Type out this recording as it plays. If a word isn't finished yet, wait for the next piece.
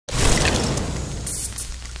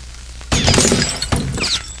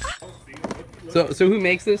So who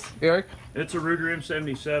makes this, Eric? It's a Ruger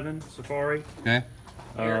M77 Safari. Okay.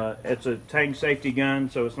 It's a tank safety gun,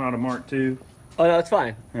 so it's not a Mark II. Oh no, it's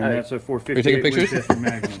fine. And that's a Are you taking 458 pictures? Winchester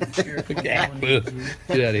Magnum. Yeah.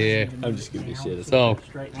 Get out of here. I'm just giving you shit. So,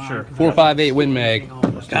 Sure. 458 Win Mag.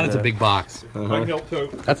 God, that's a big box.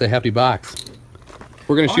 That's a hefty box.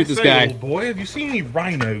 We're gonna shoot this guy. Old boy, have you seen any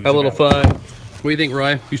rhinos? Have a little fun. What do you think,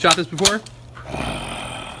 Roy? You shot this before? It's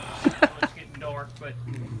getting dark, but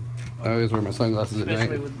I always wear my sunglasses at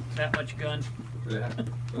especially night. with that much gun. We're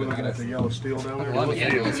looking at the yellow steel down there. Well,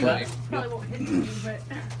 yeah, that's right. Probably won't hit you, but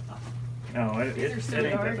No, it ain't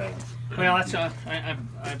that bad. Well, that's I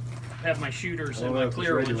have my shooters and my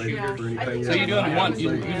clear one shooters. So you doing one? You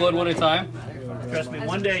load one at a time? Trust me,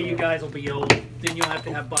 one day you guys will be old. Then you'll have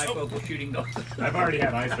to have bifocal shooting guns. I've already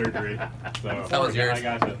had eye surgery, so That was yours. I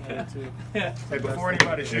got you. Hey, before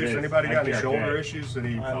anybody shoots, anybody got any shoulder issues?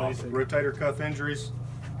 Any rotator cuff injuries?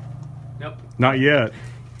 Nope. Not yet.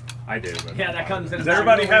 I do. But Yeah, that comes in. Does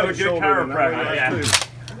everybody have a good chiropractor?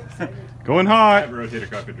 Yeah. going I hot. have rotator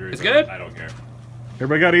cuff injuries. It's good? I don't care.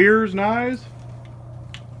 Everybody got ears and eyes?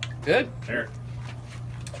 Good. Eric.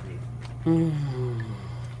 Well,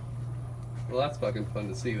 that's fucking fun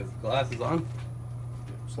to see with glasses on.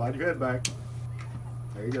 Slide your head back.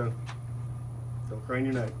 There you go. Don't crane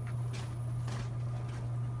your neck.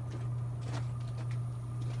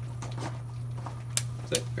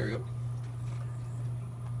 That's it. There we go.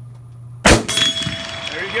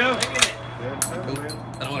 There you go. Yeah, so, man.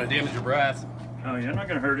 I don't want to damage your brass. Oh, you're not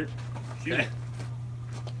gonna hurt it. Shoot it.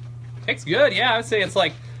 It's good. Yeah, I would say it's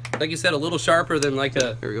like you said, a little sharper than like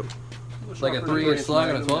a. There we go. Like a 3-inch slug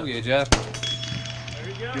on a 12 gauge. Yeah. There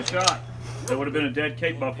you go. Good shot. That would have been a dead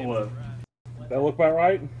Cape Buffalo. That look about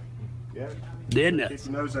right? Yeah. Didn't Keep it?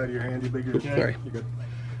 your nose out of your hand. You'll be good. Sorry. You're good.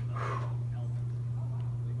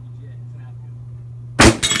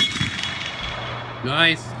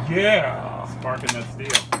 Nice. Yeah. Sparking that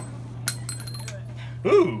steel.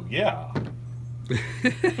 Ooh, yeah.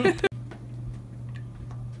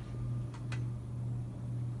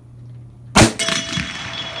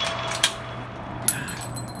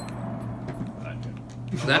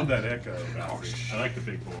 I love that echo. I like the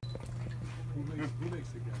big boy.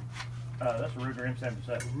 That's a Ruger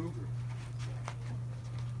M77.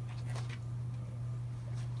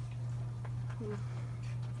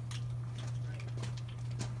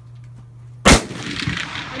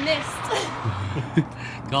 I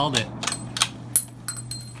missed. Called it.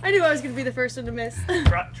 I knew I was gonna be the first one to miss.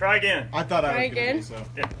 Try again. I thought I Try was going to again. be so.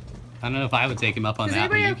 I don't know if I would take him up on Does that,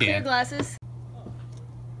 but anybody you have clear can. glasses?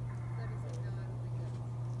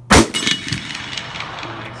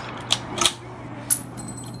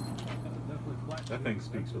 That thing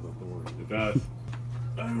speaks with authority. It does.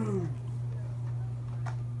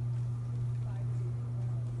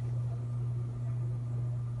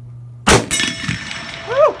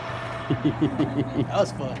 That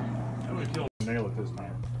was fun. I'm gonna kill nail it this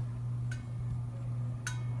time.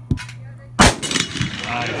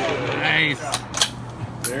 Nice.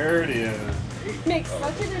 There it is. Makes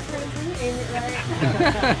such a difference when you aim it right.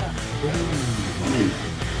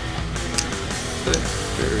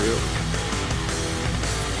 There we go.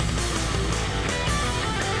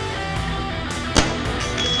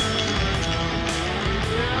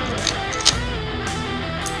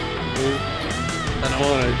 I don't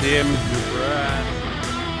want to damage your